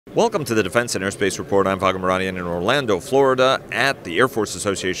Welcome to the Defense and Aerospace Report. I'm Vago Muradian in Orlando, Florida, at the Air Force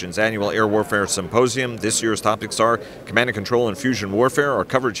Association's annual Air Warfare Symposium. This year's topics are Command and Control and Fusion Warfare. Our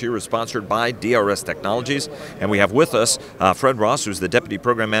coverage here is sponsored by DRS Technologies. And we have with us Fred Ross, who's the Deputy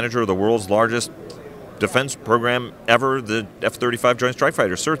Program Manager of the world's largest defense program ever, the F-35 Joint Strike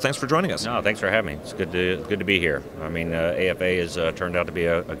Fighter. Sir, thanks for joining us. No, thanks for having me. It's good to be here. I mean, AFA has turned out to be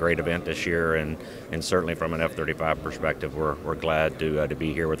a great event this year, and certainly from an F-35 perspective, we're glad to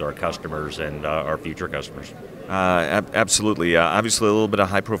be here with our customers and our future customers. Absolutely. Obviously, a little bit of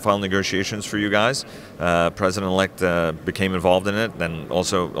high-profile negotiations for you guys. President-elect became involved in it, then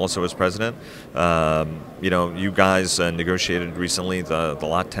also as president. You guys negotiated recently the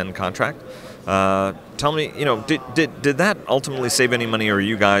Lot 10 contract. Tell me, did that ultimately save any money, or are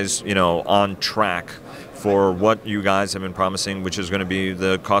you guys, on track for what you guys have been promising, which is going to be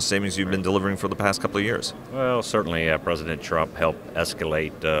the cost savings you've been delivering for the past couple of years? Well, certainly President Trump helped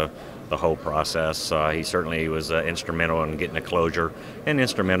escalate the whole process. He certainly was instrumental in getting a closure and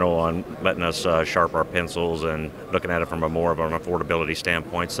instrumental on letting us sharpen our pencils and looking at it from more of an affordability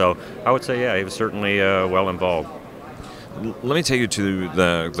standpoint. So I would say, yeah, he was certainly well involved. Let me take you to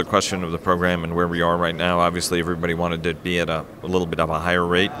the question of the program and where we are right now. Obviously, everybody wanted to be at a little bit of a higher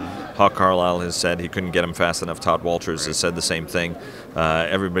rate. Hawk Carlyle has said he couldn't get him fast enough. Todd Walters has said the same thing.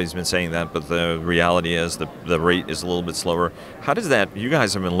 Everybody's been saying that, but the reality is the rate is a little bit slower. How does that, you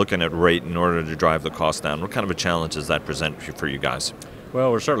guys have been looking at rate in order to drive the cost down. What kind of a challenge does that present for you guys?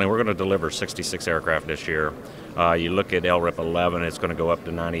 Well, we're going to deliver 66 aircraft this year. You look at LRIP 11, it's going to go up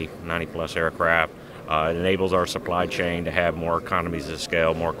to 90 plus aircraft. It enables our supply chain to have more economies of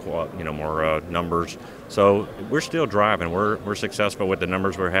scale, more numbers. So we're still driving. We're successful with the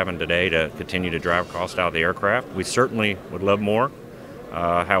numbers we're having today to continue to drive cost out of the aircraft. We certainly would love more.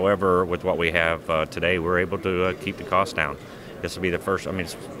 However, with what we have today, we're able to keep the cost down. This will be the first. I mean,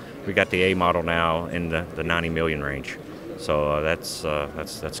 we got the A model now in the 90 million range. So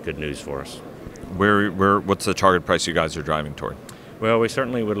that's good news for us. What's the target price you guys are driving toward? Well, we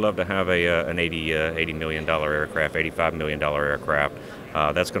certainly would love to have an $80 million aircraft, $85 million aircraft.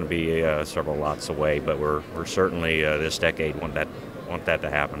 That's going to be several lots away, but we're certainly this decade want that to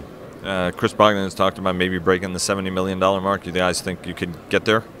happen. Chris Bogdan has talked about maybe breaking the $70 million mark. You guys think you could get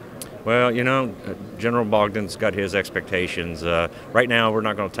there? Well, General Bogdan's got his expectations. Right now, we're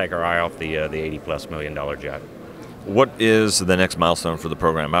not going to take our eye off the $80+ million jet. What is the next milestone for the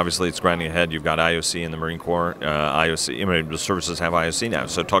program? Obviously, it's grinding ahead. You've got IOC in the Marine Corps. The services have IOC now,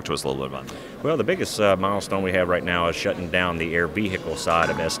 so talk to us a little bit about it. Well, the biggest milestone we have right now is shutting down the air vehicle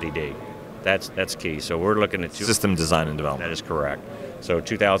side of SDD. That's key. So we're looking at system design and development. That is correct. So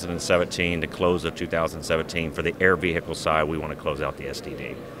 2017, the close of 2017, for the air vehicle side, we want to close out the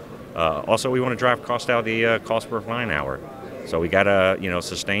SDD. Also, we want to drive cost out of the cost per flying hour. So we got to,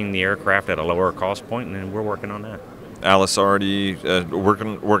 sustain the aircraft at a lower cost point, and we're working on that. Alice already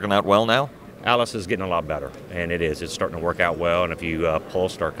working out well now? Alice is getting a lot better, and it is. It's starting to work out well, and if you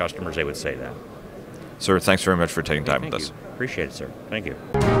pulsed our customers, they would say that. Sir, thanks very much for taking time with us. Appreciate it, sir. Thank you.